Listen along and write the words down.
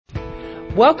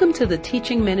Welcome to the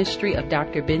teaching ministry of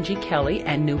Dr. Benji Kelly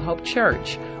and New Hope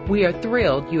Church. We are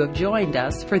thrilled you have joined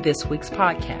us for this week's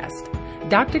podcast.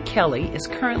 Dr. Kelly is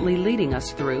currently leading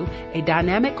us through a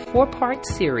dynamic 4-part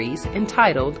series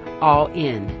entitled All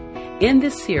In. In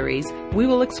this series, we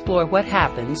will explore what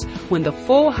happens when the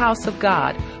full house of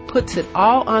God puts it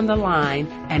all on the line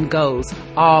and goes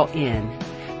all in.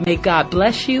 May God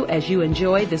bless you as you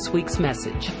enjoy this week's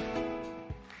message.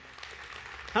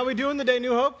 How are we doing today,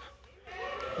 New Hope?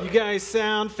 You guys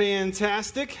sound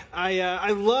fantastic.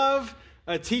 I love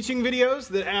teaching videos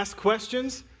that ask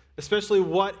questions, especially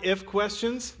what-if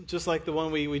questions, just like the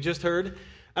one we just heard.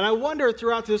 And I wonder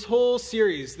throughout this whole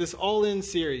series, this all-in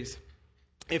series,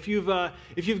 if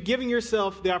you've given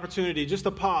yourself the opportunity just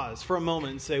to pause for a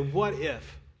moment and say, what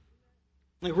if?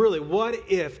 Like really, what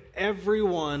if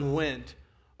everyone went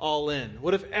all in?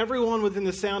 What if everyone within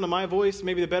the sound of my voice,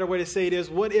 maybe the better way to say it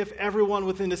is, what if everyone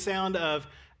within the sound of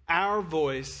our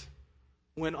voice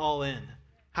went all in?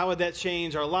 How would that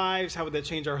change our lives? How would that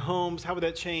change our homes? How would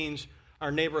that change our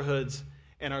neighborhoods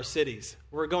and our cities?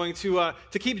 We're going to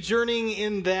keep journeying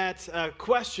in that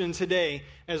question today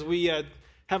as we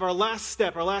have our last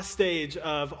step, our last stage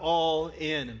of all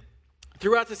in.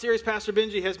 Throughout the series, Pastor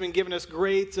Benji has been giving us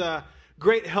great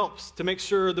helps to make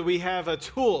sure that we have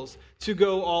tools to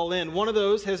go all in. One of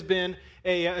those has been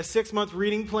a 6-month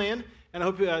reading plan. And I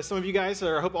hope some of you guys,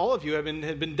 or I hope all of you have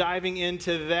been diving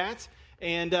into that.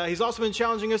 And he's also been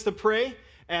challenging us to pray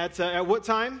at what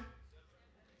time?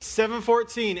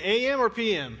 7:14 a.m. or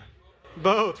p.m.?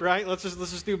 Both, right? Let's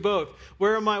just do both.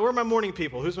 Where are my morning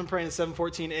people? Who's been praying at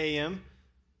 7:14 a.m.?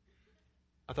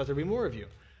 I thought there'd be more of you.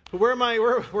 But where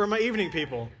are my evening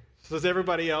people? So is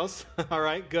everybody else? All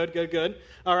right, good.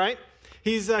 All right.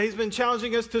 He's been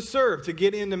challenging us to serve, to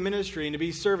get into ministry and to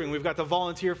be serving. We've got the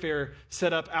volunteer fair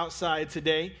set up outside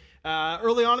today.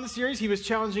 Early on in the series, he was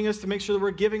challenging us to make sure that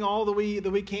we're giving all that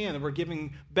we can, that we're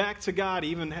giving back to God. He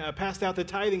even passed out the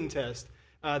tithing test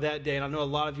that day. And I know a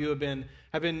lot of you have been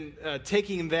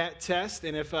taking that test.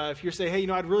 And if you're saying, hey,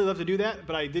 I'd really love to do that,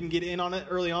 but I didn't get in on it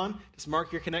early on, just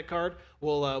mark your Connect card.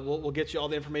 We'll get you all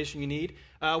the information you need.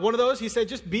 One of those, he said,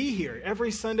 just be here every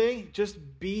Sunday. Just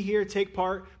be here, take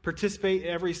part, participate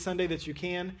every Sunday that you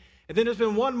can. And then there's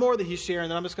been one more that he's sharing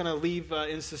that I'm just going to leave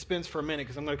in suspense for a minute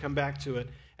because I'm going to come back to it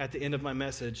at the end of my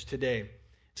message today.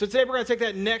 So today we're going to take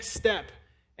that next step.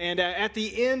 And at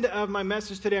the end of my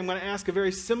message today, I'm going to ask a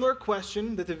very similar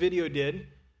question that the video did,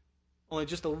 only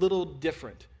just a little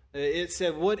different. It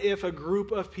said, what if a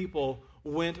group of people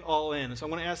went all in? So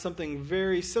I'm going to ask something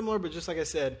very similar, but just like I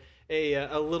said,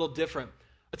 a little different.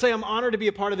 I'll tell you, I'm honored to be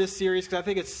a part of this series because I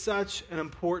think it's such an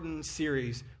important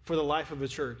series for the life of the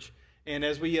church. And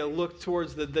as we look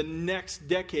towards the next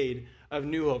decade of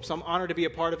New Hope. So I'm honored to be a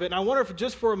part of it. And I wonder if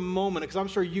just for a moment, because I'm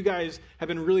sure you guys have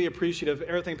been really appreciative of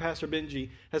everything Pastor Benji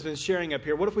has been sharing up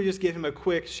here. What if we just give him a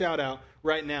quick shout out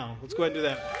right now? Let's go ahead and do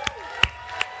that.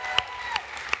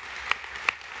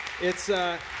 It's,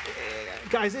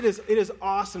 guys, it is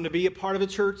awesome to be a part of a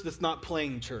church that's not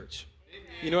playing church.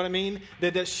 You know what I mean?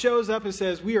 That shows up and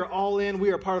says, we are all in,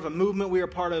 we are part of a movement, we are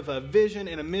part of a vision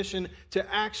and a mission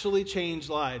to actually change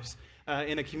lives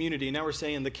in a community. Now we're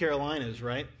saying the Carolinas,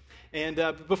 right? And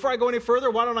before I go any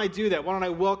further, why don't I do that? Why don't I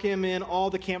welcome in all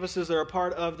the campuses that are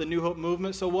part of the New Hope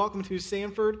movement? So welcome to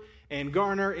Sanford and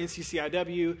Garner,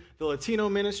 NCCIW, the Latino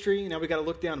ministry. Now we got to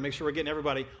look down to make sure we're getting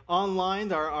everybody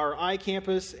online, our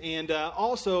iCampus, and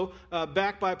also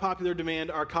backed by popular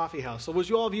demand, our coffee house. So would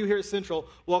you all of you here at Central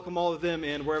welcome all of them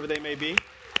in wherever they may be?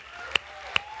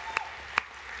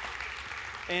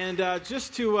 And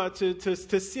just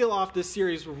to seal off this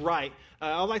series right,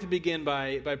 I'd like to begin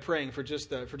by praying for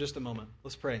just a moment.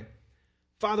 Let's pray.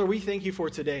 Father, we thank you for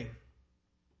today.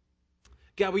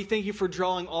 God, we thank you for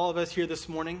drawing all of us here this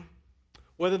morning.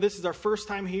 Whether this is our first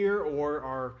time here or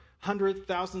our 100th,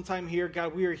 1,000th time here,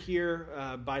 God, we are here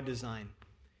by design.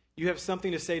 You have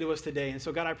something to say to us today. And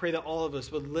so, God, I pray that all of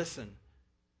us would listen.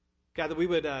 God, that we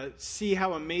would see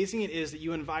how amazing it is that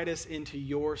you invite us into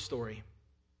your story.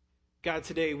 God,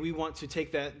 today we want to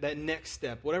take that next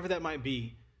step, whatever that might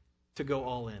be, to go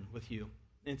all in with you.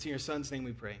 And it's in your Son's name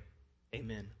we pray.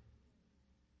 Amen.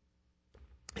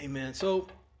 Amen. So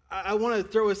I want to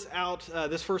throw us out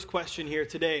this first question here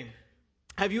today.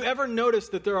 Have you ever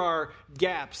noticed that there are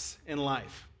gaps in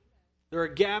life? There are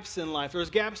gaps in life. There's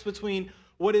gaps between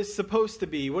what is supposed to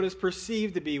be, what is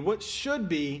perceived to be, what should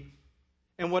be,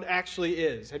 and what actually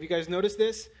is. Have you guys noticed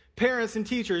this? Parents and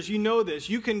teachers, you know this.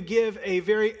 You can give a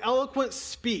very eloquent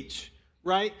speech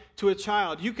right, to a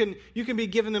child. You can be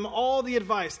giving them all the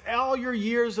advice, all your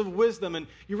years of wisdom, and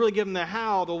you really give them the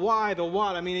how, the why, the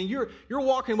what. I mean, and you're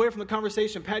walking away from the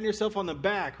conversation, patting yourself on the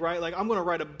back, right? Like, I'm going to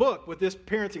write a book with this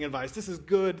parenting advice. This is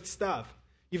good stuff.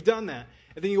 You've done that.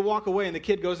 And then you walk away, and the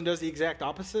kid goes and does the exact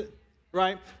opposite,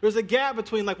 right? There's a gap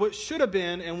between, like, what should have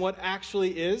been and what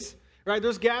actually is, right?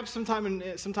 There's gaps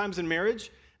sometimes in marriage.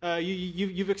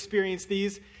 You've experienced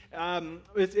these.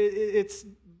 It's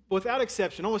without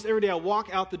exception, almost every day I walk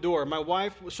out the door, my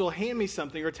wife, she'll hand me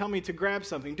something or tell me to grab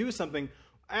something, do something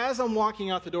as I'm walking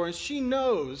out the door, and she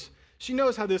knows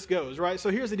how this goes, right? So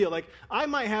here's the deal. Like, I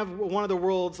might have one of the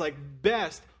world's, like,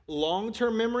 best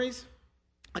long-term memories.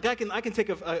 Like, I can take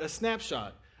a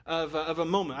snapshot of a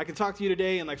moment. I can talk to you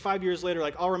today, and like 5 years later,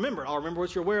 like, I'll remember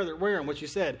what you're wearing, what you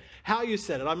said, how you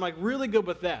said it. I'm like really good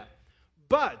with that.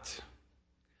 But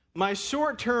my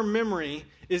short-term memory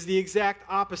is the exact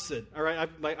opposite. All right,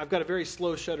 I've got a very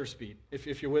slow shutter speed.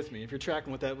 If you're with me, if you're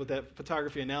tracking with that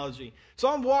photography analogy. So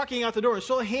I'm walking out the door, and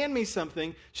she'll hand me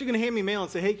something. She's going to hand me mail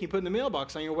and say, "Hey, can you put it in the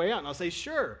mailbox on your way out?" And I'll say,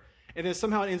 "Sure." And then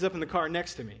somehow it ends up in the car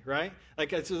next to me, right?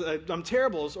 Like, I'm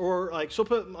terrible. Or like, she'll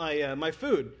put my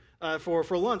food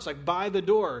for lunch, like, by the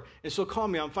door, and she'll call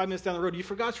me. I'm 5 minutes down the road. "You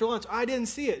forgot your lunch." "I didn't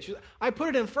see it." I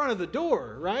put it in front of the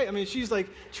door, right? I mean, she's like,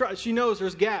 she knows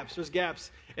there's gaps. There's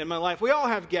gaps in my life. We all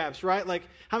have gaps, right? Like,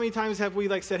 how many times have we,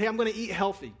 like, said, "Hey, I'm going to eat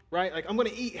healthy," right? Like, I'm going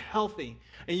to eat healthy.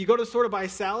 And you go to sort of buy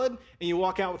salad, and you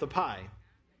walk out with a pie,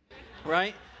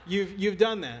 right? You've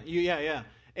done that. Yeah.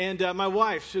 And my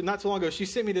wife, not so long ago, she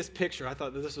sent me this picture. I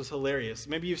thought that this was hilarious.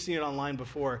 Maybe you've seen it online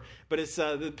before. But it's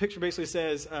the picture basically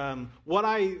says what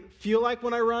I feel like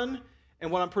when I run and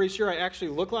what I'm pretty sure I actually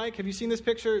look like. Have you seen this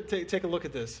picture? Take a look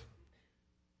at this.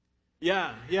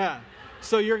 Yeah.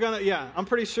 So I'm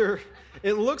pretty sure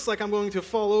it looks like I'm going to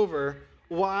fall over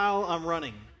while I'm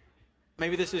running.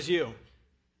 Maybe this is you.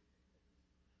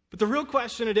 But the real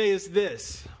question today is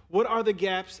this. What are the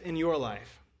gaps in your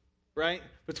life? Right?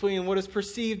 Between what is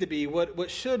perceived to be,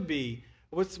 what should be,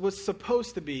 what's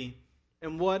supposed to be,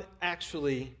 and what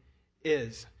actually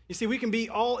is. You see, we can be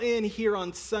all in here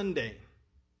on Sunday,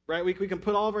 right? We can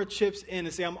put all of our chips in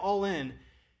and say, "I'm all in,"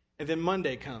 and then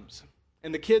Monday comes,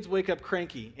 and the kids wake up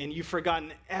cranky, and you've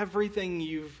forgotten everything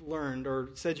you've learned or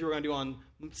said you were going to do on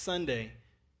Sunday,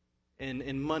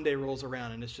 and Monday rolls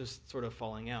around, and it's just sort of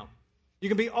falling out. You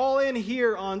can be all in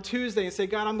here on Tuesday and say,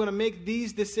 "God, I'm going to make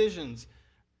these decisions."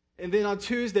 And then on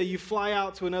Tuesday, you fly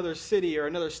out to another city or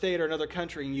another state or another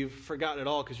country, and you've forgotten it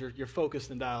all because you're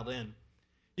focused and dialed in.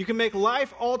 You can make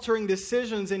life-altering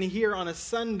decisions in here on a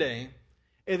Sunday,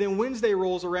 and then Wednesday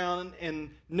rolls around, and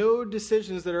no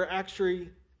decisions that are actually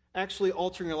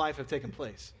altering your life have taken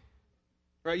place.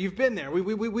 Right? You've been there.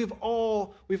 We've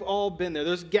all been there.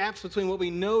 There's gaps between what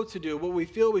we know to do, what we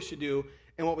feel we should do,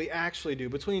 and what we actually do,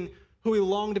 between who we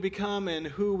long to become and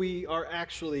who we are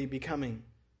actually becoming.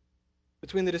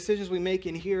 Between the decisions we make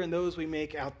in here and those we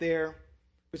make out there,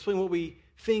 between what we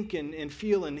think and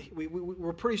feel and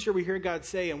we're pretty sure we hear God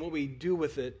say and what we do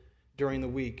with it during the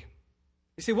week.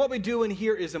 You see, what we do in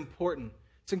here is important.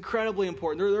 It's incredibly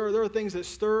important. There are things that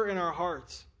stir in our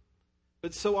hearts,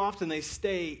 but so often they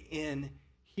stay in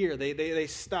here. They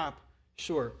stop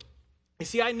short. You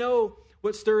see, I know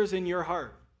what stirs in your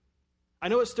heart. I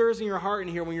know it stirs in your heart in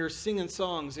here when you're singing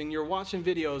songs and you're watching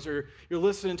videos or you're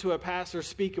listening to a pastor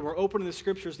speak and we're opening the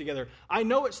scriptures together. I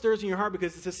know it stirs in your heart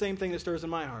because it's the same thing that stirs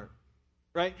in my heart,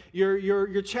 right?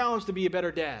 You're challenged to be a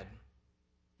better dad.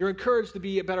 You're encouraged to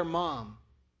be a better mom,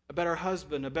 a better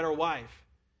husband, a better wife.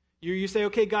 You say,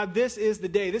 "Okay, God, this is the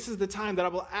day. This is the time that I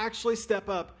will actually step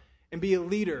up and be a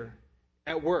leader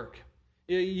at work."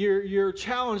 You're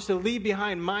challenged to leave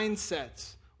behind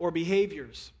mindsets or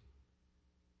behaviors.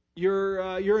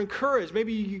 You're encouraged.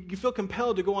 Maybe you feel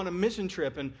compelled to go on a mission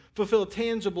trip and fulfill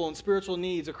tangible and spiritual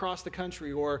needs across the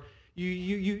country, or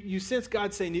you sense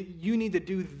God saying you need to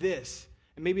do this,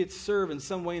 and maybe it's serve in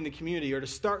some way in the community or to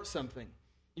start something.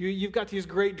 You've got these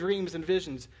great dreams and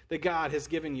visions that God has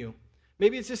given you.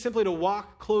 Maybe it's just simply to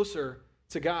walk closer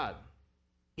to God.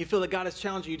 You feel that God is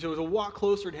challenging you to walk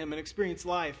closer to Him and experience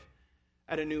life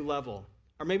at a new level.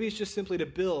 Or maybe it's just simply to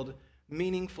build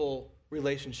meaningful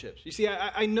relationships. You see,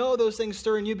 I know those things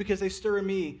stir in you because they stir in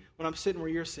me when I'm sitting where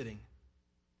you're sitting.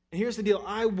 And here's the deal.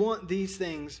 I want these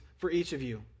things for each of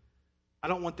you. I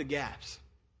don't want the gaps.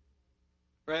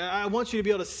 Right? I want you to be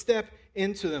able to step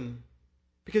into them.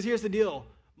 Because here's the deal.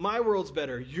 My world's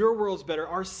better. Your world's better.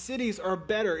 Our cities are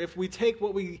better if we take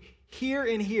what we hear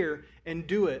in here and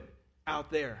do it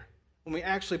out there. When we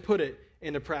actually put it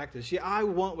into practice. Yeah, I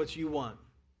want what you want.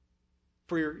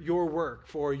 For your work,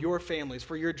 for your families,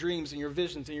 for your dreams and your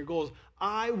visions and your goals.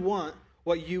 I want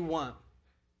what you want.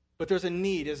 But there's a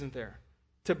need, isn't there,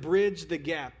 to bridge the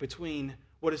gap between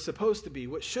what is supposed to be,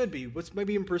 what should be, what's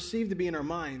maybe even perceived to be in our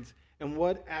minds, and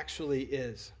what actually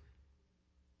is.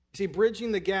 You see,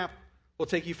 bridging the gap will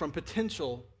take you from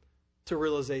potential to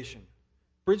realization.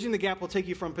 Bridging the gap will take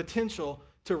you from potential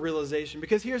to realization.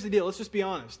 Because here's the deal, let's just be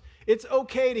honest. It's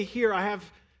okay to hear I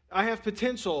have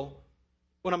potential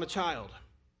when I'm a child.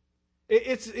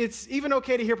 It's even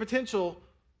okay to hear potential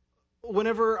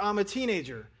whenever I'm a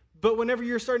teenager. But whenever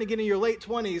you're starting to get in your late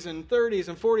 20s and 30s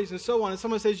and 40s and so on, and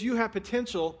someone says you have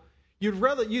potential, you'd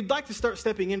like to start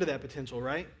stepping into that potential,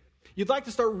 right? You'd like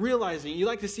to start realizing, you'd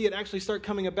like to see it actually start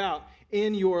coming about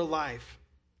in your life.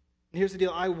 And here's the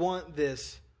deal, I want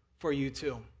this for you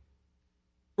too.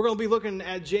 We're going to be looking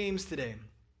at James today.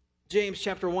 James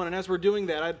chapter 1. And as we're doing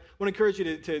that, I want to encourage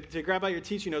you to grab out your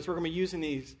teaching notes. We're going to be using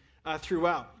these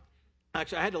throughout.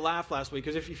 Actually, I had to laugh last week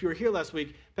because if you were here last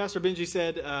week, Pastor Benji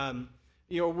said,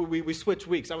 we switched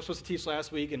weeks. I was supposed to teach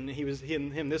last week, and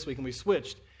him this week, and we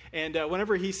switched. And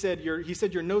whenever he said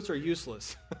your notes are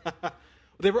useless.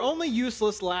 They were only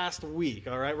useless last week.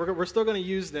 All right, we're still going to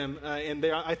use them, and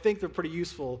I think they're pretty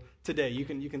useful today. You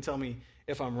can tell me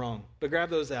if I'm wrong, but grab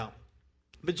those out.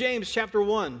 But James chapter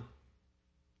 1,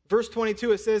 verse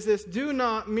 22, it says this: "Do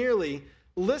not merely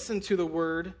listen to the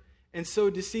word and so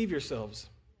deceive yourselves.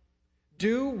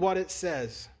 Do what it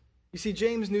says." You see,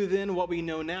 James knew then what we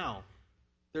know now.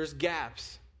 There's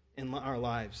gaps in our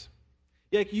lives.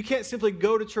 Yeah, you can't simply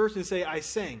go to church and say, I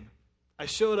sang, I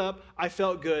showed up, I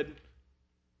felt good,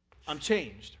 I'm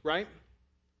changed, right?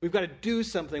 We've got to do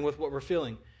something with what we're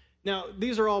feeling. Now,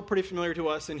 these are all pretty familiar to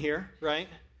us in here, right?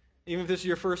 Even if this is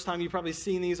your first time, you've probably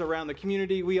seen these around the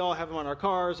community. We all have them on our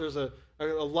cars. There's a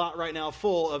lot right now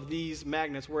full of these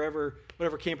magnets whatever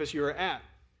campus you're at.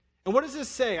 And what does this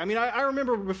say? I mean, I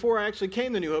remember before I actually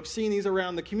came to New Hope, seeing these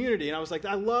around the community, and I was like,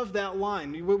 I love that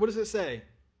line. What does it say?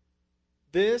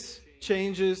 This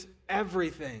changes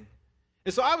everything.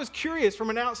 And so I was curious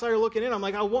from an outsider looking in. I'm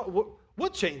like,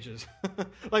 what changes?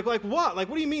 like what? Like,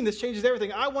 what do you mean this changes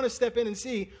everything? I want to step in and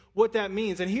see what that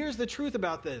means. And here's the truth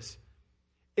about this.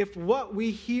 If what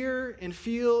we hear and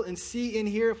feel and see in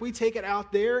here, if we take it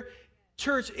out there,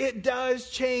 church, it does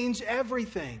change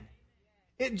everything.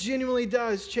 It genuinely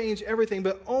does change everything,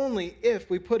 but only if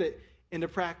we put it into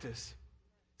practice.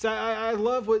 So I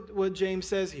love what James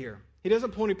says here. He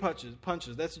doesn't pull any punches.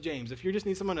 That's James. If you just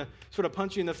need someone to sort of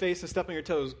punch you in the face and step on your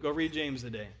toes, go read James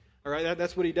today. All right,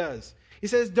 that's what he does. He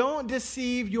says, don't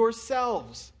deceive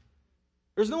yourselves.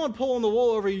 There's no one pulling the wool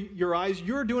over your eyes.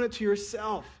 You're doing it to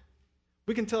yourself.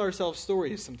 We can tell ourselves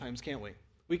stories sometimes, can't we?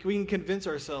 We can convince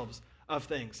ourselves of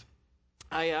things.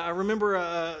 I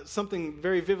remember something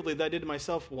very vividly that I did to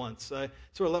myself once. I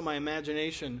sort of let my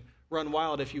imagination run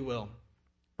wild, if you will.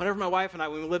 Whenever my wife and I,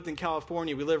 when we lived in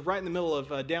California, we lived right in the middle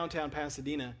of downtown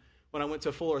Pasadena when I went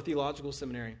to Fuller Theological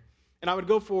Seminary. And I would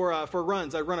go for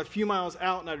runs. I'd run a few miles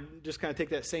out, and I'd just kind of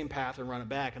take that same path and run it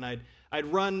back. And I'd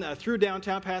run through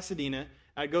downtown Pasadena.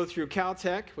 I'd go through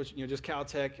Caltech, which, just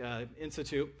Caltech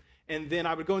Institute. And then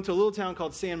I would go into a little town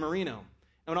called San Marino.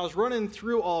 And when I was running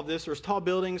through all of this, there was tall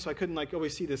buildings, so I couldn't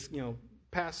always see this,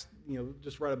 past,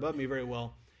 just right above me very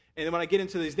well. And then when I get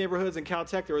into these neighborhoods in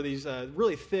Caltech, there were these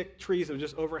really thick trees that would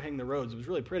just overhang the roads. It was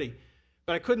really pretty.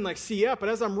 But I couldn't see up. But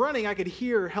as I'm running, I could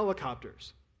hear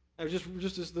helicopters. It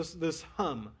was just this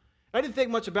hum. I didn't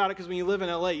think much about it because when you live in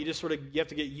LA, you just you have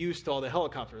to get used to all the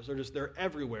helicopters. They're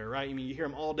everywhere, right? I mean, you hear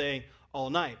them all day,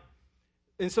 all night.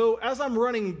 And so as I'm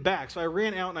running back, so I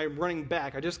ran out and I'm running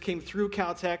back. I just came through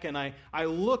Caltech and I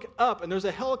look up and there's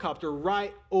a helicopter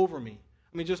right over me.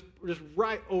 I mean, just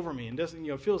right over me, and doesn't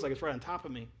feels like it's right on top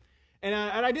of me. And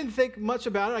I didn't think much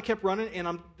about it. I kept running,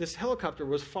 and this helicopter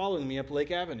was following me up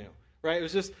Lake Avenue. Right? It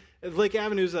was just Lake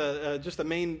Avenue is just a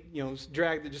main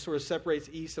drag that just sort of separates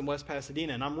East and West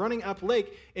Pasadena. And I'm running up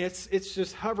Lake, and it's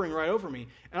just hovering right over me.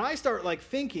 And I start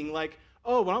thinking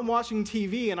oh, when I'm watching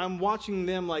TV and I'm watching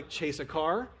them chase a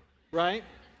car, right?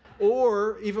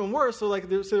 Or even worse, so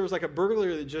there was a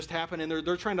burglary that just happened, and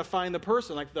they're trying to find the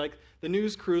person. Like the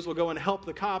news crews will go and help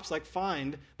the cops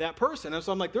find that person. And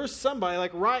so I'm there's somebody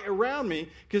right around me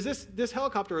because this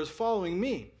helicopter is following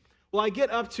me. Well, I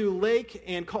get up to Lake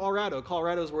and Colorado.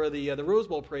 Colorado is where the Rose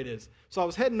Bowl parade is. So I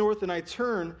was heading north, and I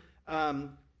turn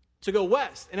to go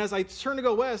west. And as I turn to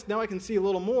go west, now I can see a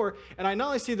little more. And I not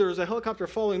only see there's a helicopter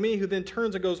following me who then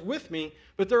turns and goes with me,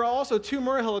 but there are also two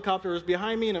more helicopters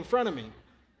behind me and in front of me.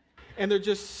 And they're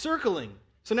just circling.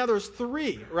 So now there's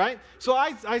three, right? So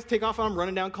I take off and I'm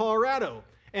running down Colorado.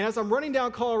 And as I'm running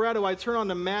down Colorado, I turn on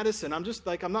to Madison. I'm just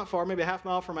I'm not far, maybe a half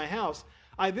mile from my house.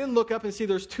 I then look up and see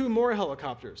there's 2 more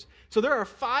helicopters. So there are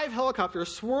 5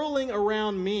 helicopters swirling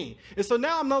around me. And so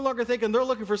now I'm no longer thinking they're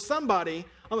looking for somebody.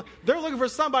 They're looking for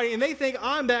somebody, and they think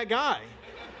I'm that guy.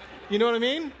 You know what I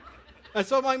mean? And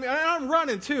so I'm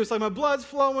running too. It's like my blood's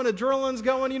flowing, adrenaline's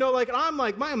going, I'm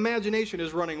like, my imagination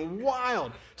is running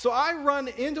wild. So I run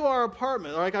into our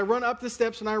apartment, like I run up the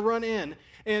steps and I run in.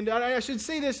 And I should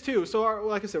say this too. So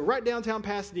like I said, right downtown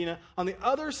Pasadena, on the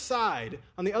other side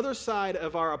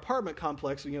of our apartment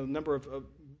complex, a number of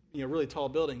really tall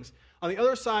buildings. On the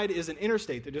other side is an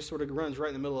interstate that just sort of runs right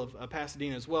in the middle of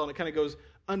Pasadena as well, and it kind of goes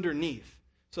underneath.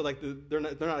 So like they're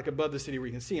not like above the city where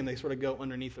you can see them. They sort of go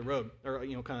underneath the road, or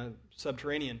kind of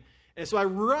subterranean. And so I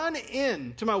run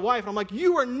in to my wife, and I'm like,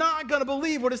 "You are not going to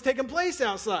believe what has taken place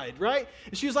outside, right?"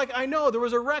 And she's like, "I know. There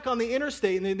was a wreck on the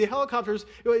interstate, and the helicopters."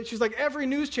 She's like, "Every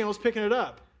news channel is picking it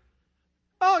up."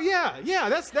 Oh yeah.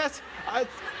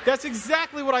 That's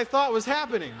exactly what I thought was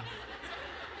happening.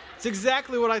 It's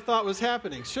exactly what I thought was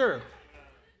happening. Sure.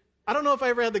 I don't know if I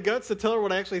ever had the guts to tell her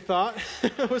what I actually thought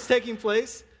was taking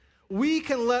place. We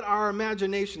can let our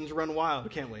imaginations run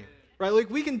wild, can't we? Right? Like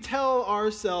we can tell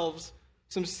ourselves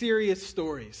some serious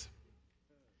stories.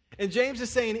 And James is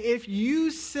saying, if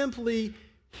you simply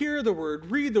hear the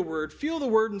word, read the word, feel the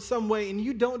word in some way, and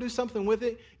you don't do something with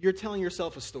it, you're telling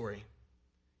yourself a story.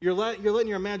 You're letting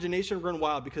your imagination run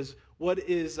wild because what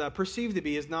is perceived to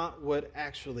be is not what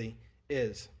actually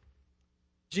is.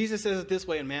 Jesus says it this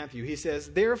way in Matthew. He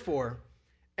says, "Therefore,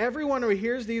 everyone who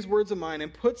hears these words of mine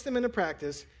and puts them into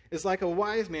practice is like a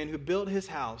wise man who built his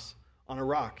house on a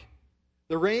rock.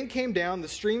 The rain came down, the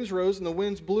streams rose, and the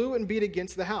winds blew and beat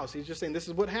against the house." He's just saying this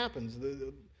is what happens.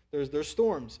 There's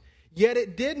storms. "Yet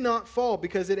it did not fall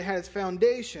because it had its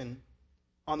foundation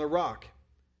on the rock.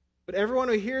 But everyone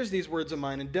who hears these words of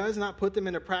mine and does not put them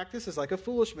into practice is like a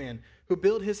foolish man who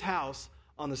built his house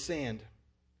on the sand.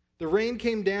 The rain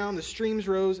came down, the streams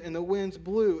rose, and the winds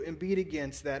blew and beat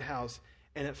against that house,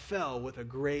 and it fell with a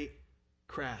great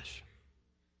crash."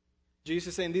 Jesus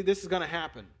is saying this is going to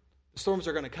happen. The storms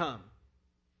are going to come.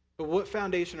 But what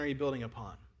foundation are you building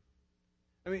upon?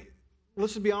 I mean,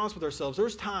 let's just be honest with ourselves.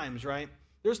 There's times, right?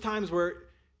 There's times where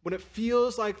when it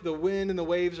feels like the wind and the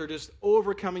waves are just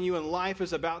overcoming you and life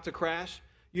is about to crash,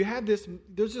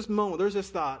 there's this moment, there's this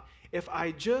thought, if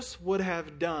I just would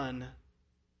have done,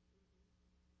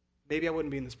 maybe I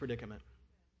wouldn't be in this predicament.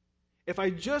 If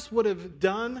I just would have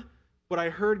done what I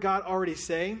heard God already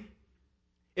say,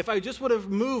 if I just would have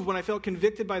moved when I felt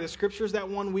convicted by the scriptures that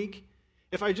one week,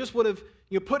 if I just would have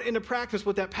put into practice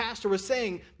what that pastor was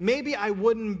saying, maybe I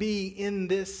wouldn't be in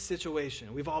this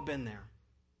situation. We've all been there.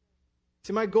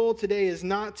 See, my goal today is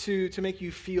not to make you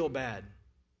feel bad.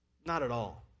 Not at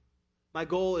all. My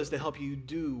goal is to help you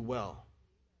do well.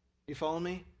 You follow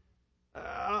me?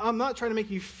 I'm not trying to make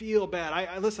you feel bad.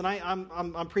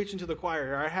 I'm preaching to the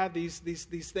choir. I have these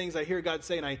things I hear God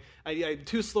say, and I'm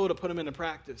too slow to put them into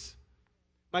practice.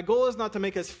 My goal is not to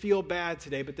make us feel bad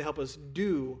today, but to help us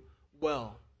do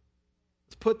well.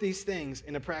 Let's put these things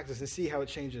into practice and see how it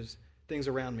changes things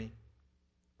around me,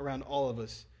 around all of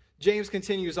us. James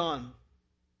continues on.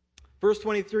 Verse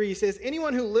 23, he says,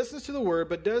 "Anyone who listens to the word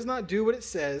but does not do what it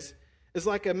says is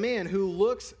like a man who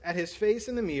looks at his face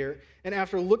in the mirror and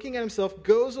after looking at himself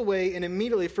goes away and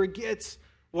immediately forgets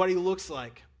what he looks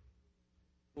like."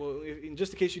 Well,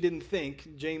 just in case you didn't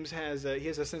think, James has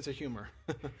a sense of humor.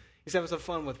 He's having some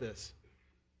fun with this.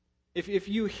 If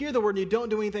you hear the word and you don't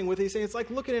do anything with it, he's saying it's like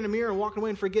looking in a mirror and walking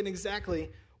away and forgetting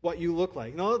exactly what you look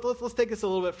like. Now, let's take this a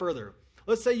little bit further.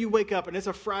 Let's say you wake up and it's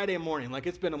a Friday morning, like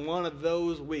it's been one of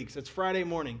those weeks. It's Friday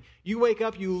morning. You wake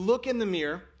up, you look in the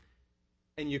mirror,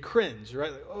 and you cringe,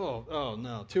 right? Like, oh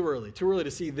no, too early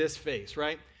to see this face,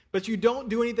 right? But you don't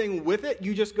do anything with it.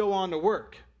 You just go on to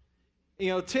work.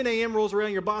 10 a.m. rolls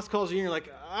around, your boss calls you, and you're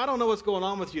like, "I don't know what's going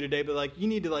on with you today, but you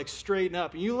need to straighten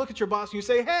up." And you look at your boss and you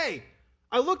say, "Hey,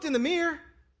 I looked in the mirror."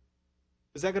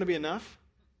 Is that going to be enough?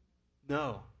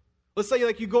 No. Let's say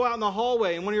you go out in the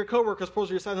hallway and one of your coworkers pulls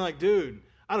you aside and they're like, "Dude,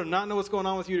 I do not know what's going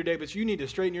on with you today, but you need to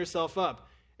straighten yourself up."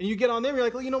 And you get on them, you're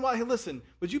like, "Well, you know what? Hey, listen,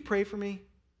 would you pray for me?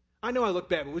 I know I look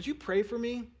bad, but would you pray for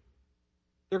me?"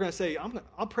 They're going to say,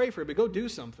 "I'll pray for you, but go do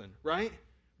something," right?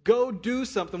 Go do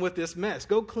something with this mess.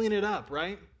 Go clean it up,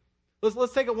 right?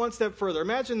 Let's take it one step further.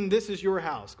 Imagine this is your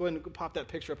house. Go ahead and pop that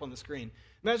picture up on the screen.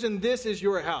 Imagine this is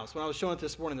your house. When I was showing it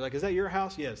this morning, they're like, "Is that your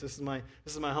house?" "Yes, this is my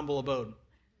humble abode."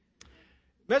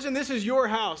 Imagine this is your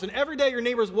house, and every day your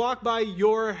neighbors walk by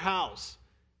your house,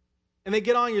 and they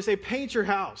get on you and say, "Paint your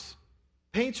house.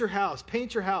 Paint your house.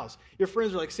 Paint your house." Your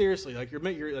friends are like, "Seriously, you're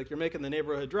making the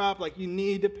neighborhood drop. You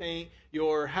need to paint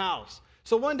your house."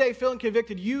 So one day, feeling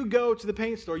convicted, you go to the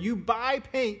paint store, you buy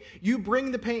paint, you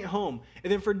bring the paint home,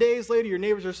 and then for days later, your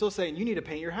neighbors are still saying, you need to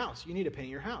paint your house, you need to paint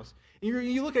your house. And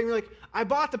you look at it and you're like, I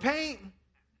bought the paint.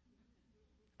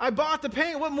 I bought the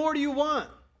paint. What more do you want?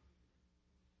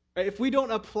 Right? If we don't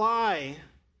apply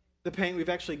the paint, we've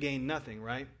actually gained nothing,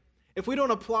 right? If we don't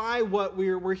apply what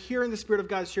we're hearing the Spirit of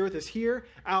God share with us here,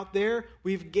 out there,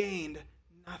 we've gained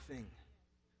nothing.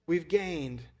 We've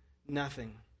gained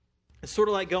nothing. It's sort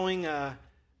of like going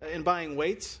and buying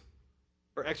weights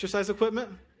or exercise equipment.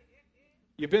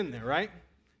 You've been there, right?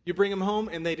 You bring them home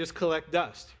and they just collect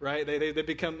dust, right? They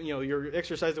become, your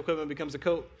exercise equipment becomes a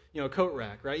coat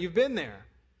rack, right? You've been there.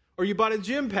 Or you bought a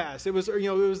gym pass. It was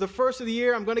the first of the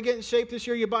year. I'm going to get in shape this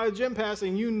year. You bought a gym pass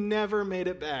and you never made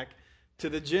it back to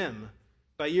the gym.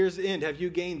 By year's end, have you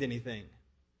gained anything?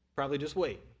 Probably just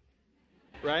weight,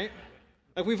 right?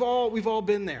 Like we've all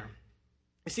been there.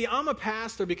 You see, I'm a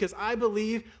pastor because I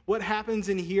believe what happens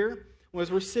in here,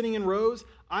 as we're sitting in rows,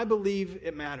 I believe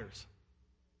it matters.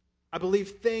 I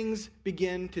believe things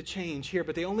begin to change here,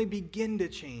 but they only begin to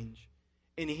change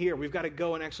in here. We've got to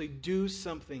go and actually do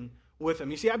something with them.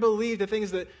 You see, I believe the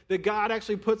things that God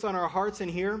actually puts on our hearts in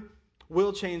here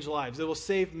will change lives. It will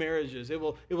save marriages. It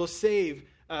will save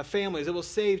families. It will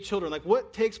save children. Like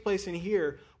what takes place in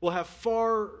here will have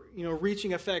far,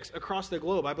 reaching effects across the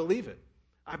globe. I believe it.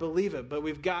 I believe it, but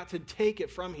we've got to take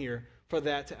it from here for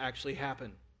that to actually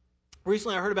happen.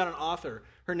 Recently, I heard about an author.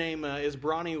 Her name is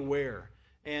Bronnie Ware.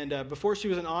 And before she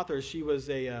was an author, she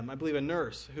was I believe, a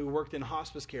nurse who worked in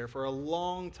hospice care for a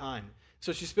long time.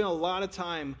 So she spent a lot of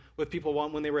time with people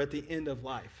when they were at the end of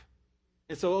life.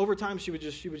 And so over time, she would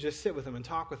just sit with them and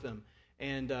talk with them.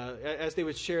 And as they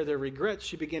would share their regrets,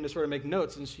 she began to sort of make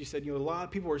notes. And she said, a lot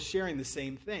of people were sharing the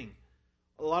same thing.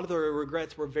 A lot of their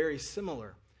regrets were very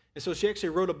similar. And so she actually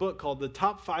wrote a book called The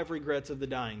Top 5 Regrets of the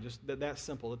Dying. Just that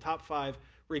simple. The Top 5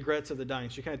 Regrets of the Dying.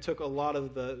 She kind of took a lot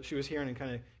of she was hearing and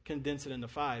kind of condensed it into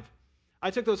 5.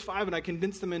 I took those 5 and I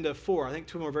condensed them into 4. I think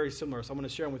 2 of them are very similar, so I'm going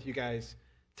to share them with you guys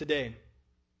today.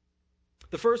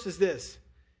 The first is this.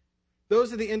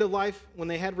 Those at the end of life, when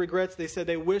they had regrets, they said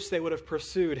they wish they would have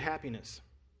pursued happiness.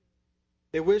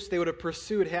 They wish they would have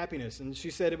pursued happiness. And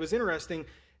she said it was interesting.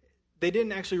 They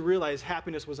didn't actually realize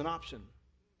happiness was an option.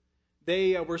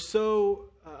 They were so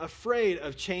afraid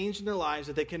of change in their lives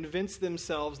that they convinced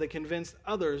themselves, they convinced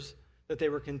others that they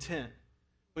were content,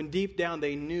 when deep down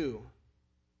they knew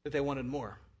that they wanted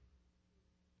more.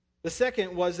 The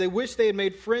second was they wished they had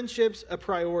made friendships a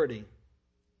priority.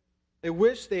 They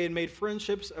wished they had made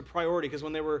friendships a priority because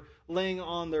when they were laying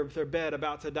on their bed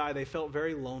about to die, they felt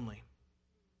very lonely.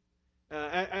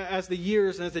 As the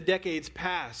years and as the decades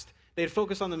passed, they had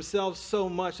focused on themselves so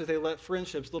much that they let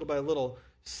friendships little by little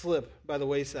slip by the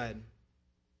wayside.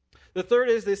 The third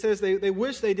is, they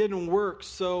wish they didn't work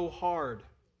so hard.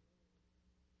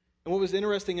 And what was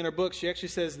interesting in her book, she actually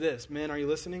says this. Men, are you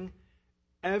listening?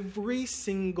 Every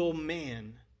single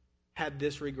man had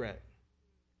this regret.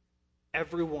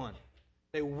 Everyone.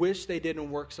 They wish they didn't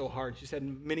work so hard. She said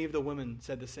many of the women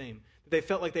said the same. They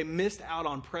felt like they missed out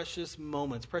on precious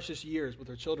moments, precious years with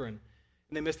their children,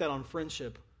 and they missed out on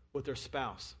friendship with their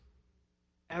spouse.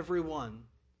 Everyone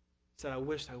said, I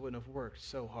wished I wouldn't have worked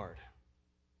so hard.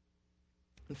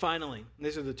 And finally, and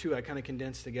these are the 2 I kind of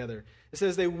condensed together. It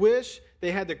says they wish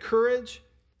they had the courage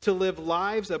to live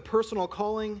lives of personal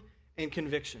calling and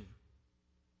conviction.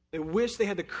 They wish they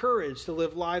had the courage to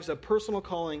live lives of personal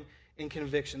calling and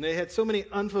conviction. They had so many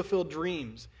unfulfilled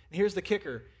dreams. And here's the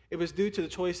kicker. It was due to the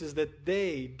choices that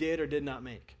they did or did not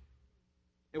make.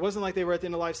 It wasn't like they were at the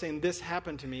end of life saying, this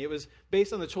happened to me. It was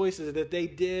based on the choices that they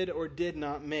did or did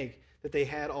not make that they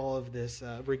had all of this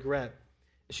regret.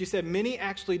 She said many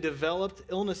actually developed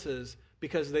illnesses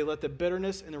because they let the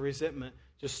bitterness and the resentment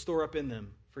just store up in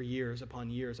them for years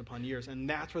upon years upon years. And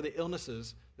that's where the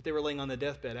illnesses that they were laying on the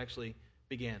deathbed actually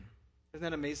began. Isn't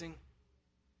that amazing?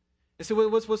 And so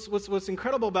what's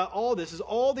incredible about all this is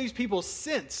all these people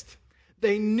sensed.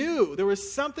 They knew there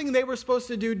was something they were supposed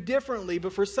to do differently,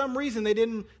 but for some reason they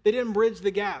didn't bridge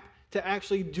the gap to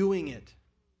actually doing it.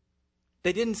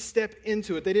 They didn't step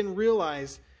into it. They didn't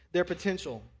realize their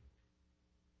potential.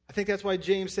 I think that's why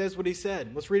James says what he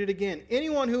said. Let's read it again.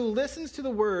 Anyone who listens to the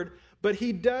word, but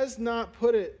he does not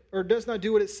put it or does not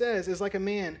do what it says, is like a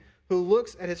man who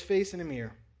looks at his face in a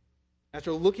mirror.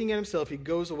 After looking at himself, he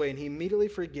goes away and he immediately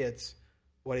forgets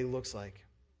what he looks like.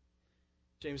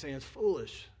 James is saying it's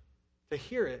foolish to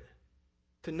hear it,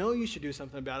 to know you should do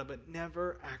something about it, but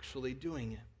never actually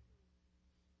doing it.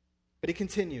 But he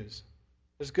continues.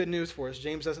 There's good news for us.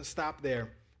 James doesn't stop there.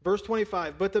 Verse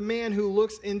 25, but the man who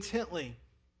looks intently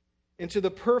into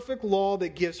the perfect law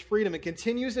that gives freedom, and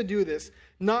continues to do this,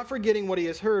 not forgetting what he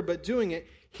has heard, but doing it,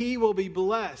 he will be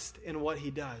blessed in what he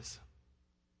does.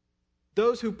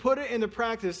 Those who put it into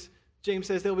practice, James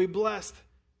says, they'll be blessed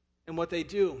in what they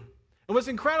do. And what's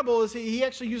incredible is he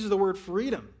actually uses the word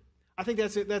freedom. I think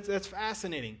that's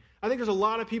fascinating. I think there's a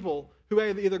lot of people who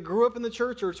either grew up in the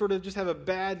church or sort of just have a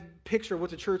bad picture of what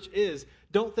the church is,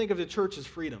 don't think of the church as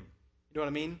freedom. You know what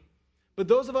I mean? But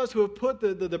those of us who have put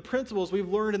the principles we've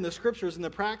learned in the scriptures into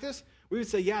practice, we would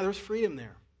say, yeah, there's freedom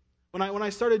there. When I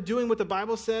started doing what the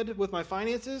Bible said with my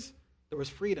finances, there was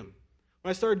freedom. When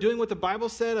I started doing what the Bible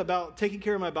said about taking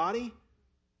care of my body,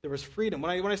 there was freedom.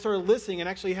 When I started listening and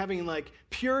actually having like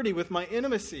purity with my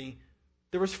intimacy,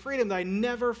 there was freedom that I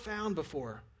never found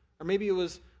before. Or maybe it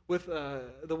was with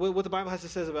what the Bible has to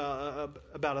say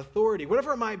about authority.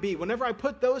 Whatever it might be, whenever I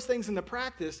put those things into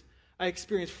practice, I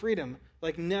experienced freedom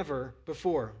like never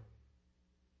before.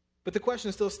 But the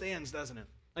question still stands, doesn't it?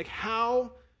 Like,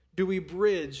 how do we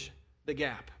bridge the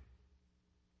gap?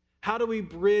 How do we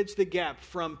bridge the gap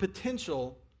from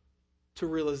potential to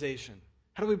realization?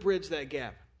 How do we bridge that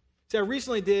gap? See, I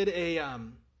recently did a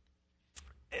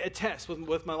test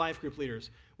with my life group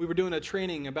leaders. We were doing a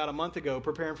training about a month ago,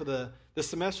 preparing for the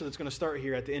semester that's going to start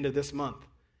here at the end of this month.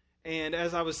 And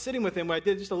as I was sitting with them, I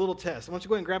did just a little test. I want you to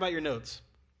go ahead and grab out your notes.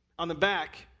 On the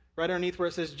back, right underneath where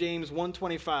it says James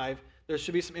 1:25, there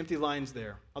should be some empty lines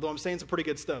there. Although I'm saying some pretty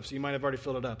good stuff, so you might have already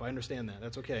filled it up. I understand that.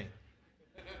 That's okay.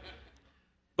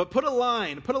 But put a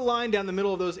line down the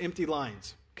middle of those empty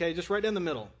lines. Okay, just right down the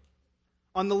middle.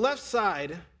 On the left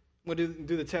side, I'm going to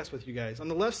do the test with you guys. On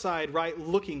the left side, write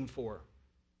looking for.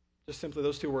 Just simply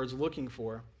those two words, looking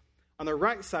for. On the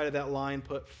right side of that line,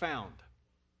 put found.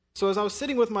 So as I was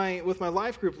sitting with my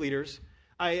life group leaders,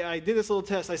 I did this little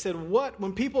test. I said,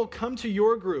 when people come to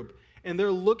your group and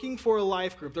they're looking for a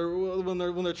life group, when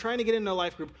they're trying to get into a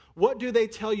life group, what do they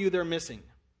tell you they're missing?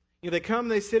 You know, they come,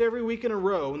 they sit every week in a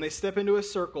row, and they step into a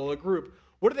circle, a group.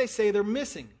 What do they say they're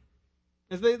missing?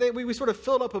 And we sort of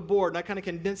filled up a board, and I kind of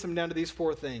condensed them down to these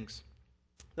 4 things.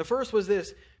 The first was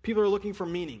this: people are looking for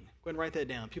meaning. Go ahead and write that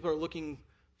down. People are looking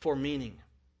for meaning.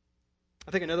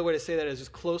 I think another way to say that is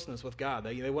just closeness with God.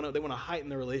 They want to heighten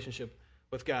their relationship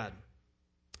with God.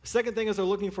 The second thing is they're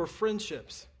looking for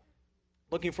friendships.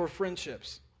 Looking for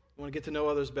friendships. They want to get to know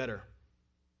others better.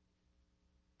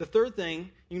 The third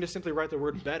thing, you can just simply write the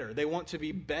word better. They want to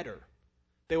be better.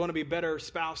 They want to be better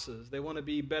spouses. They want to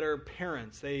be better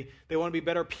parents. They want to be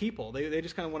better people. They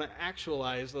just kind of want to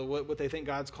actualize what they think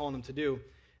God's calling them to do.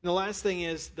 And the last thing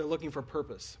is they're looking for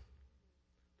purpose.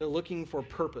 They're looking for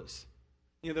purpose.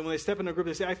 You know, then when they step into a group,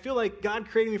 they say, I feel like God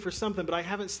created me for something, but I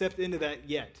haven't stepped into that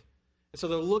yet. And so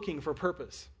they're looking for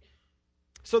purpose.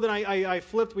 So then I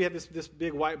flipped, we had this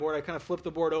big whiteboard, I kind of flipped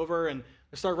the board over and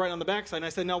I started writing on the backside, and I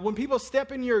said, now when people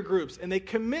step into your groups and they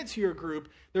commit to your group,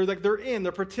 they're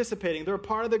participating, they're a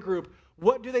part of the group,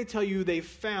 what do they tell you they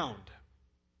found?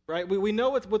 Right? We know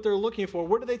what they're looking for.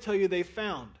 What do they tell you they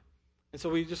found? And so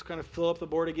we just kind of fill up the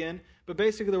board again. But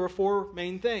basically there were 4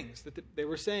 main things that they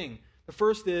were saying. The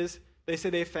first is they say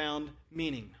they found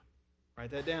meaning.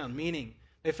 Write that down, meaning.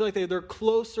 They feel like they're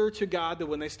closer to God than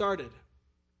when they started.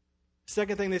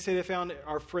 Second thing they say they found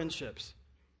are friendships.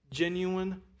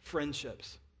 Genuine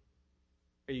friendships.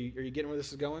 Are you getting where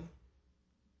this is going?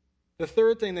 The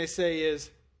third thing they say is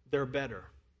they're better.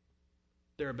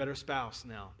 They're a better spouse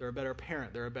now. They're a better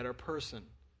parent. They're a better person.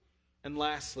 And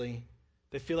lastly,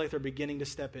 they feel like they're beginning to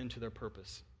step into their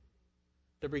purpose.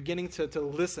 They're beginning to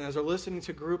listen as they're listening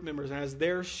to group members and as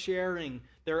they're sharing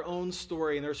their own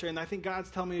story and they're sharing, I think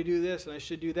God's telling me to do this and I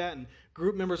should do that. And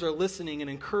group members are listening and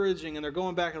encouraging and they're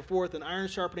going back and forth and iron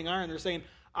sharpening iron. They're saying,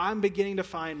 I'm beginning to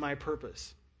find my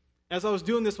purpose. As I was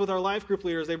doing this with our life group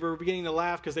leaders, they were beginning to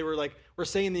laugh because they were like, we're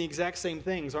saying the exact same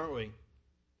things, aren't we?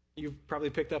 You've probably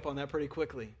picked up on that pretty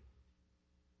quickly.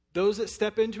 Those that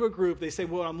step into a group, they say,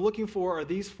 what I'm looking for are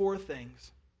these 4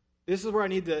 things. This is where I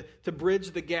need to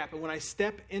bridge the gap. And when I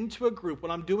step into a group,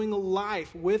 when I'm doing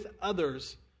life with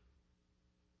others,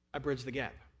 I bridge the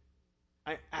gap.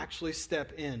 I actually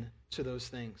step into those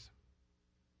things.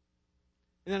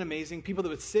 Isn't that amazing? People that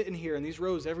would sit in here in these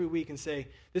rows every week and say,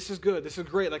 this is good, this is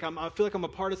great. Like I feel like I'm a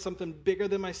part of something bigger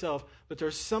than myself, but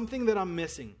there's something that I'm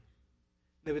missing.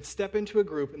 They would step into a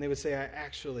group and they would say, I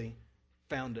actually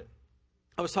found it.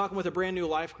 I was talking with a brand new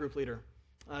life group leader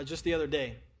just the other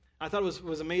day. I thought it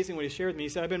was amazing what he shared with me. He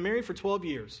said, I've been married for 12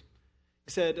 years.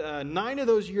 He said, 9 of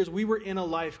those years we were in a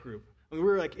life group. We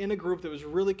were like in a group that was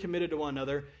really committed to one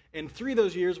another. And 3 of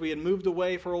those years we had moved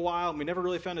away for a while, and we never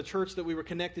really found a church that we were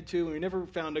connected to, and we never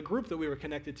found a group that we were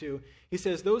connected to. He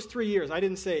says, those 3 years, I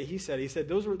didn't say, he said,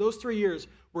 those 3 years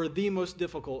were the most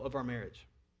difficult of our marriage.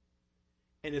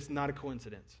 and it's not a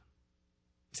coincidence.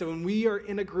 So when we are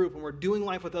in a group and we're doing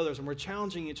life with others and we're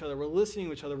challenging each other, we're listening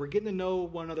to each other, we're getting to know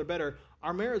one another better,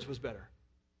 our marriage was better.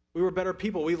 We were better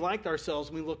people. We liked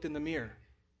ourselves when we looked in the mirror.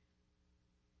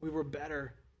 We were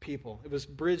better people. It was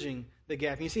bridging the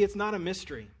gap. And you see, it's not a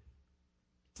mystery.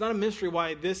 It's not a mystery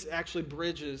why this actually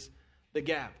bridges the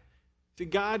gap. See,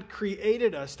 God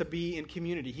created us to be in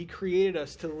community. He created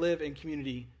us to live in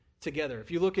community together.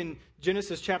 If you look in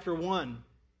Genesis chapter 1,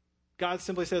 God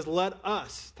simply says, let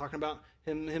us, talking about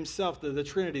himself, the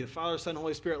Trinity, the Father, Son,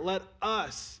 Holy Spirit, let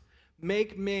us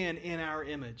make man in our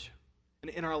image and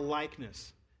in our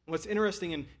likeness. And what's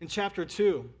interesting in chapter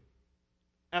 2,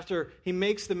 after he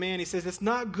makes the man, he says, it's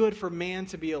not good for man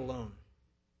to be alone.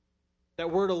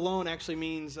 That word alone actually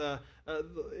means,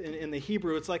 in the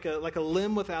Hebrew, it's like a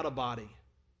limb without a body.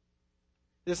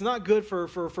 It's not good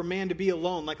for man to be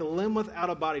alone, like a limb without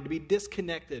a body, to be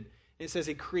disconnected. And it says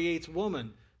he creates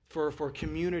woman for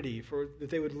community, that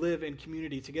they would live in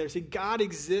community together. See, God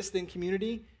exists in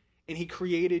community, and he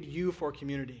created you for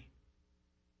community.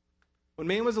 When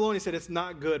man was alone, he said it's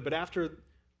not good, but after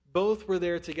both were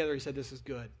there together, he said this is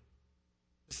good.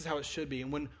 This is how it should be.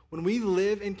 And when we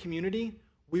live in community,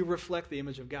 we reflect the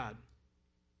image of God.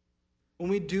 When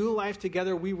we do life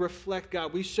together, we reflect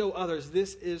God. We show others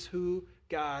this is who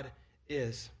God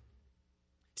is.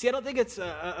 See, I don't think it's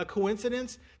a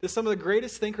coincidence that some of the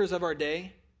greatest thinkers of our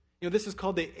day, this is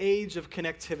called the age of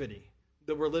connectivity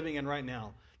that we're living in right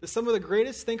now. That some of the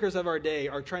greatest thinkers of our day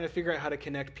are trying to figure out how to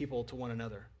connect people to one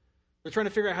another. They're trying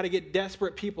to figure out how to get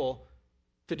desperate people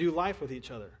to do life with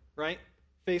each other, right?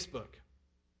 Facebook,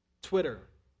 Twitter,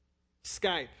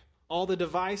 Skype, all the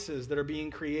devices that are being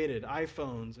created,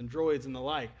 iPhones and Droids and the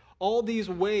like. All these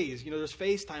ways, there's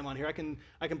FaceTime on here. I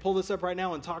can pull this up right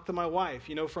now and talk to my wife,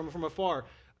 from afar.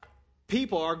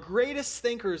 People, our greatest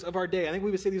thinkers of our day, I think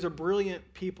we would say these are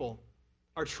brilliant people,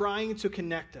 are trying to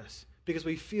connect us because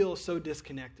we feel so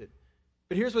disconnected.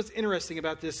 But here's what's interesting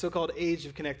about this so-called age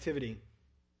of connectivity.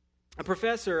 A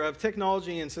professor of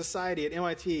technology and society at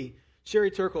MIT,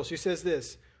 Sherry Turkle, she says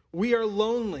this: we are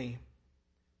lonely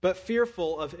but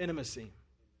fearful of intimacy.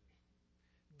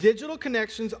 Digital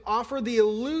connections offer the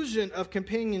illusion of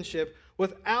companionship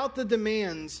without the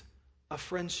demands of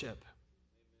friendship.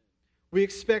 We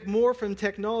expect more from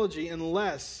technology and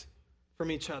less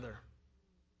from each other.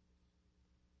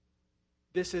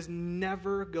 This is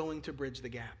never going to bridge the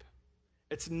gap.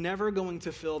 It's never going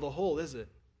to fill the hole, is it?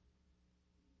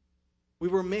 We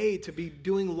were made to be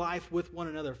doing life with one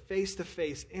another, face to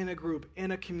face, in a group,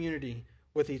 in a community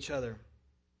with each other.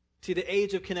 See, the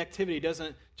age of connectivity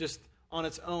doesn't just on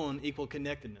its own equal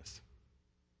connectedness.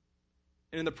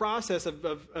 And in the process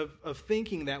of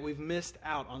thinking that, we've missed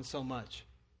out on so much.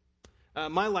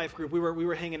 My life group, we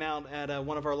were hanging out at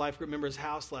one of our life group members'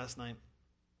 house last night.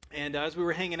 And as we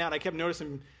were hanging out, I kept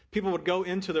noticing people would go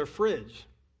into their fridge,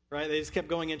 right? They just kept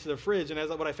going into the fridge. And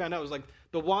what I found out was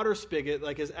the water spigot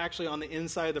is actually on the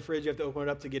inside of the fridge. You have to open it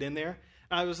up to get in there.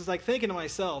 And I was just thinking to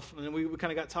myself, and we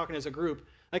kind of got talking as a group,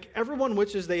 everyone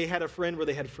wishes they had a friend where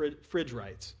they had fridge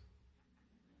rights.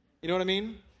 You know what I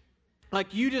mean?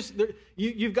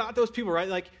 You've got those people,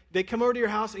 right? They come over to your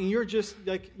house and you're just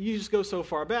you just go so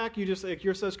far back. You just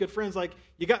you're such good friends.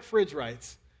 You got fridge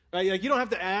rights, right? You don't have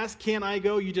to ask, can I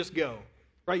go? You just go,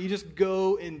 right? You just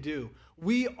go and do.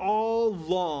 We all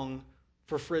long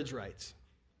for fridge rights.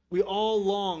 We all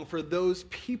long for those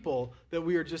people that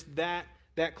we are just that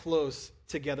close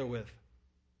together with.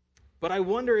 But I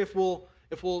wonder if we'll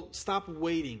stop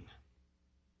waiting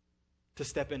to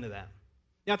step into that.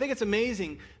 Now, I think it's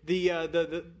amazing the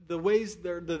ways,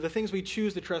 the things we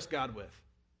choose to trust God with.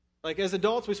 As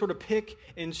adults, we sort of pick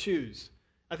and choose.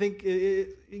 I think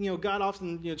God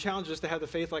often challenges us to have the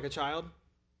faith like a child.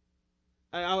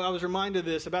 I was reminded of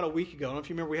this about a week ago. I don't know if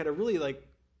you remember, we had a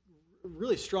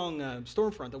really strong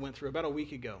storm front that went through about a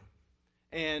week ago.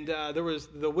 And there was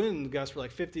the wind gusts were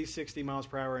 50, 60 miles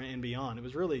per hour and beyond. It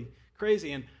was really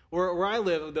crazy. And where I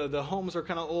live, the homes are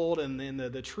kind of old, and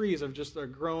the trees they're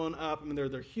grown up. I mean,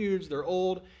 they're huge, they're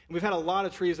old. And we've had a lot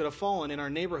of trees that have fallen in our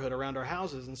neighborhood around our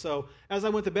houses. And so as I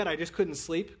went to bed, I just couldn't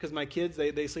sleep because my kids,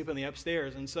 they sleep in the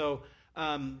upstairs. And so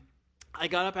I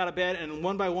got up out of bed, and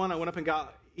one by one, I went up and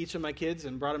got each of my kids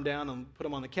and brought them down and put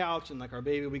them on the couch. And our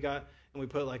baby we got, and we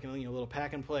put a little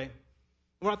pack and play. And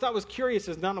what I thought was curious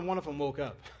is none of one of them woke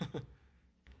up.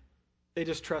 They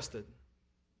just trusted.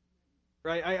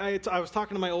 Right? I was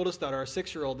talking to my oldest daughter, our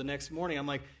 6-year-old, the next morning. I'm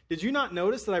like, did you not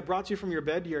notice that I brought you from your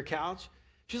bed to your couch?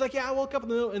 She's like, yeah, I woke up in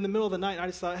the middle of the night, and I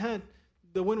just thought,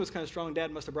 the wind was kind of strong. Dad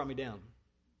must have brought me down.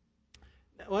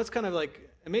 Well, that's kind of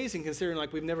amazing considering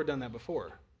we've never done that before.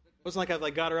 It wasn't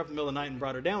I've got her up in the middle of the night and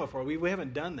brought her down before. We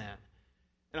haven't done that.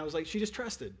 And I was like, she just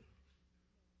trusted.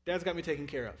 Dad's got me taken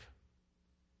care of.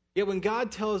 Yet when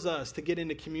God tells us to get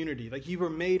into community, like you were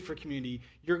made for community,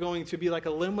 you're going to be like a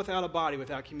limb without a body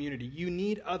without community. You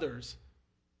need others.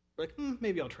 We're like,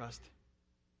 maybe I'll trust.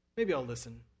 Maybe I'll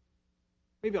listen.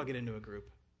 Maybe I'll get into a group.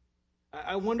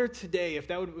 I wonder today if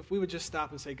we would just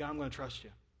stop and say, God, I'm going to trust you.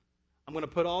 I'm going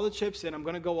to put all the chips in. I'm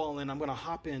going to go all in. I'm going to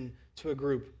hop in to a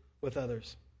group with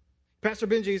others. Pastor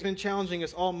Benji has been challenging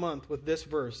us all month with this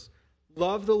verse.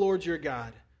 Love the Lord your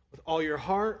God with all your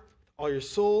heart, all your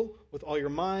soul, with all your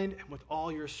mind, and with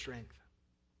all your strength.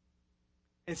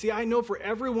 And see, I know for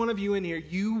every one of you in here,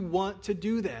 you want to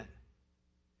do that.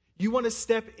 You want to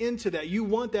step into that. You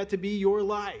want that to be your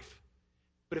life.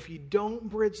 But if you don't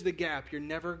bridge the gap, you're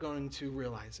never going to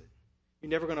realize it.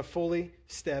 You're never going to fully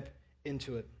step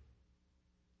into it.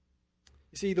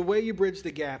 You see, the way you bridge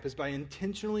the gap is by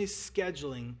intentionally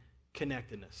scheduling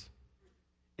connectedness.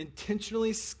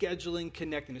 Intentionally scheduling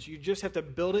connectedness. You just have to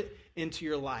build it into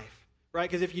your life, right?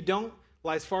 Because if you don't,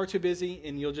 life's far too busy,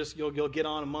 and you'll get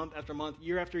on month after month,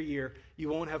 year after year. You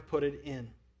won't have put it in.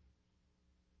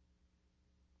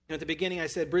 And at the beginning, I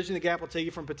said bridging the gap will take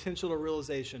you from potential to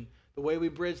realization. The way we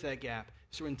bridge that gap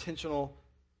is through intentional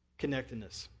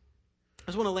connectedness. I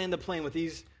just want to land the plane with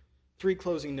these 3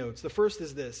 closing notes. The first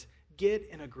is this: get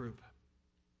in a group.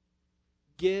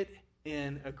 Get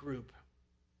in a group.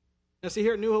 Now, see,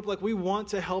 here at New Hope, we want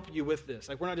to help you with this.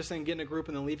 We're not just saying get in a group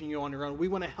and then leaving you on your own. We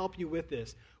want to help you with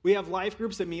this. We have life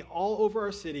groups that meet all over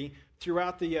our city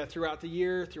throughout the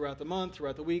year, throughout the month,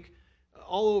 throughout the week,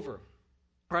 all over.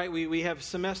 Right? We have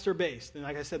semester-based. And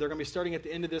like I said, they're going to be starting at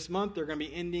the end of this month. They're going to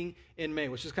be ending in May,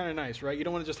 which is kind of nice, right? You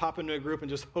don't want to just hop into a group and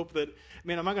just hope that,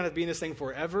 am I going to be in this thing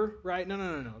forever, right?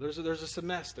 No. There's a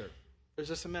semester.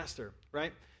 There's a semester,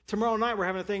 right? Tomorrow night, we're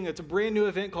having a thing. It's a brand new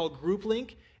event called Group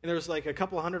Link. And there's a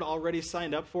couple hundred already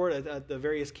signed up for it at the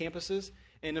various campuses.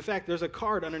 And in fact, there's a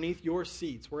card underneath your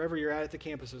seats, wherever you're at the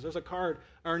campuses. There's a card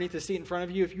underneath the seat in front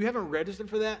of you. If you haven't registered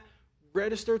for that,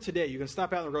 register today. You can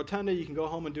stop out in the rotunda. You can go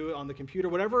home and do it on the computer.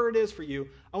 Whatever it is for you,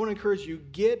 I want to encourage you,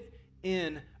 get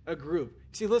in a group.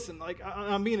 See, listen,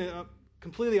 I'm being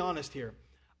completely honest here.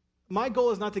 My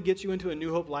goal is not to get you into a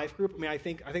New Hope life group. I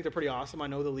think they're pretty awesome. I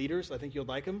know the leaders. I think you'll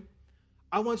like them.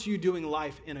 I want you doing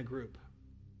life in a group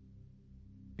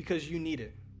because you need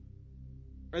it.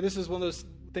 Right? This is one of those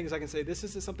things I can say, this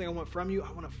isn't something I want from you.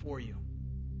 I want it for you.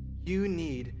 You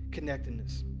need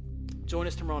connectedness. Join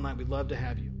us tomorrow night. We'd love to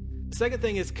have you. The second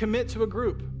thing is commit to a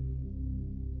group.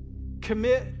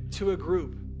 Commit to a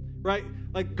group, right?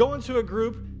 Going to a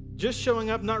group, just showing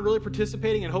up, not really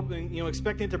participating and hoping,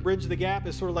 expecting it to bridge the gap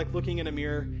is sort of like looking in a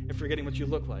mirror and forgetting what you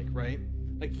look like, right?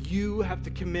 You have to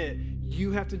commit.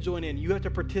 You have to join in. You have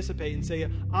to participate and say,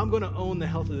 I'm going to own the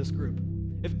health of this group.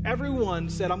 If everyone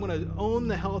said, I'm going to own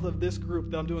the health of this group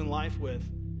that I'm doing life with,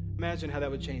 imagine how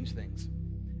that would change things.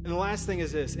 And the last thing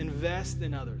is this: invest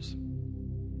in others.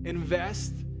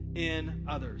 Invest in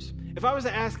others. If I was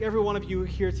to ask every one of you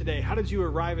here today, how did you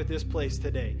arrive at this place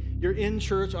today? You're in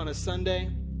church on a Sunday.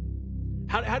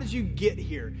 How did you get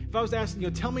here? If I was to ask,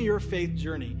 tell me your faith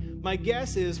journey. My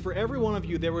guess is for every one of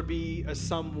you, there would be a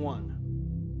someone.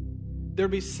 There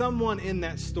would be someone in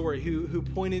that story who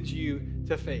pointed you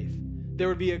to faith. There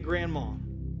would be a grandma.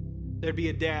 There'd be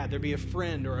a dad. There'd be a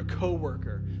friend or a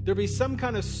coworker. There'd be some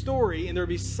kind of story, and there'd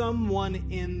be someone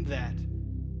in that.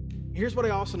 Here's what I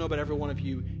also know about every one of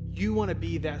you. You want to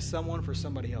be that someone for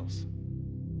somebody else.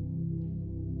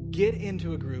 Get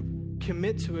into a group,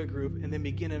 commit to a group, and then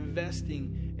begin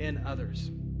investing in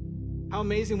others. How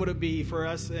amazing would it be for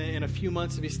us in a few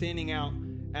months to be standing out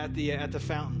at the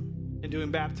fountain and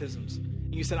doing baptisms?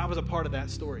 And you said, I was a part of that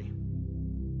story.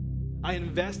 I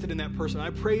invested in that person. I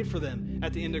prayed for them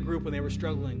at the end of group when they were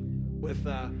struggling with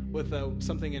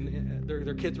something, and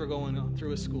their kids were going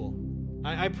through a school.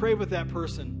 I prayed with that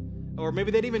person. Or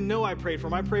maybe they didn't even know I prayed for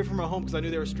them. I prayed for them at home because I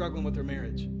knew they were struggling with their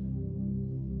marriage.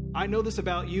 I know this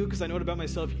about you because I know it about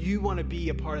myself. You want to be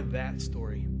a part of that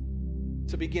story.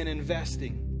 So begin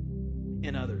investing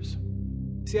in others.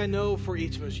 See, I know for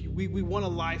each of us, we want a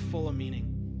life full of meaning.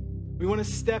 We want to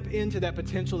step into that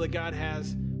potential that God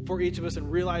has for each of us and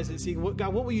realize and see,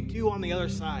 God, what will you do on the other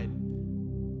side?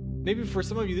 Maybe for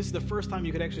some of you, this is the first time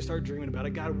you could actually start dreaming about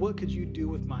it. God, what could you do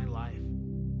with my life?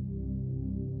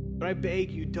 But I beg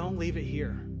you, don't leave it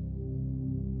here.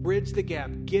 Bridge the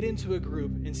gap. Get into a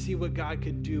group and see what God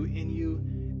could do in you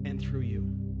and through you.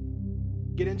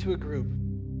 Get into a group.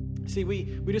 See,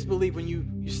 we just believe when you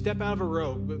step out of a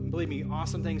row, believe me,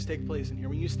 awesome things take place in here.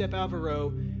 When you step out of a row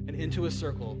and into a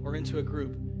circle or into a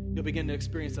group, you'll begin to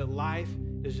experience that life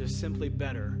is just simply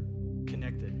better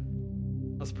connected.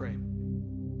 Let's pray.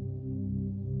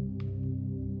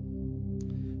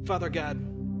 Father God,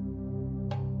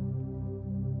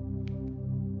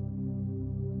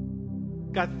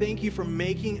 thank you for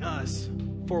making us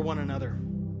for one another.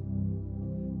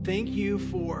 Thank you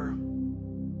for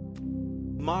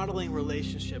modeling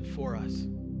relationship for us.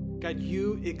 God,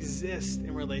 you exist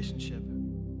in relationship.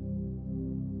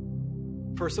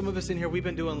 For some of us in here, we've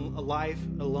been doing a life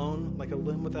alone, like a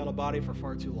limb without a body, for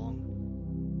far too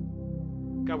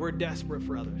long. God, we're desperate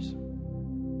for others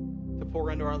to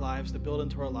pour into our lives, to build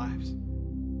into our lives.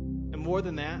 And more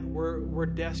than that, we're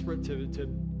desperate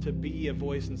to be a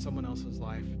voice in someone else's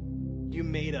life. You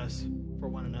made us for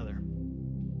one another.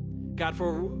 God,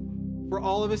 for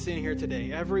all of us in here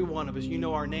today, every one of us, you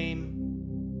know our name.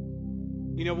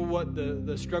 You know what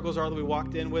the struggles are that we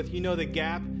walked in with. You know the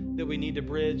gap that we need to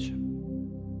bridge.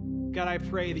 God, I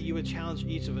pray that you would challenge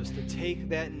each of us to take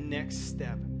that next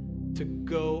step, to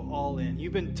go all in.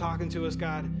 You've been talking to us,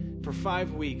 God, for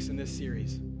 5 weeks in this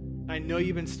series. I know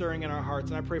you've been stirring in our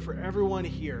hearts, and I pray for everyone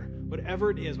here,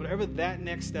 whatever it is, whatever that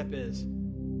next step is,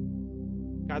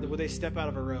 God, that would they step out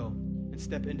of a row and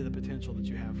step into the potential that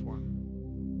you have for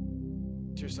them.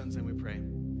 It's your son's name we pray.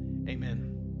 Amen.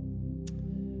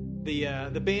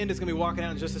 The band is going to be walking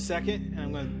out in just a second,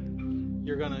 and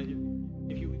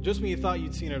just when you thought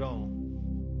you'd seen it all,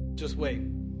 just wait.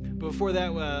 But before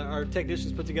that, our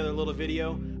technicians put together a little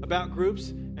video about groups,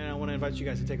 and I want to invite you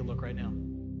guys to take a look right now.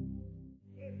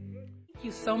 Thank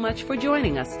you so much for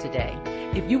joining us today.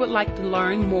 If you would like to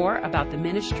learn more about the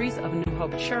ministries of New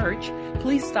Hope Church,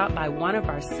 please stop by one of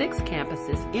our 6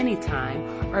 campuses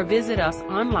anytime or visit us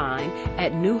online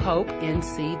at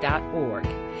newhopenc.org.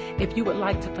 If you would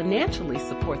like to financially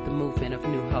support the movement of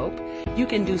New Hope, you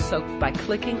can do so by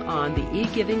clicking on the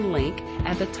e-giving link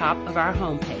at the top of our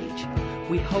homepage.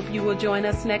 We hope you will join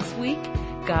us next week.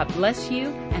 God bless you,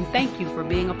 and thank you for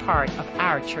being a part of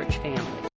our church family.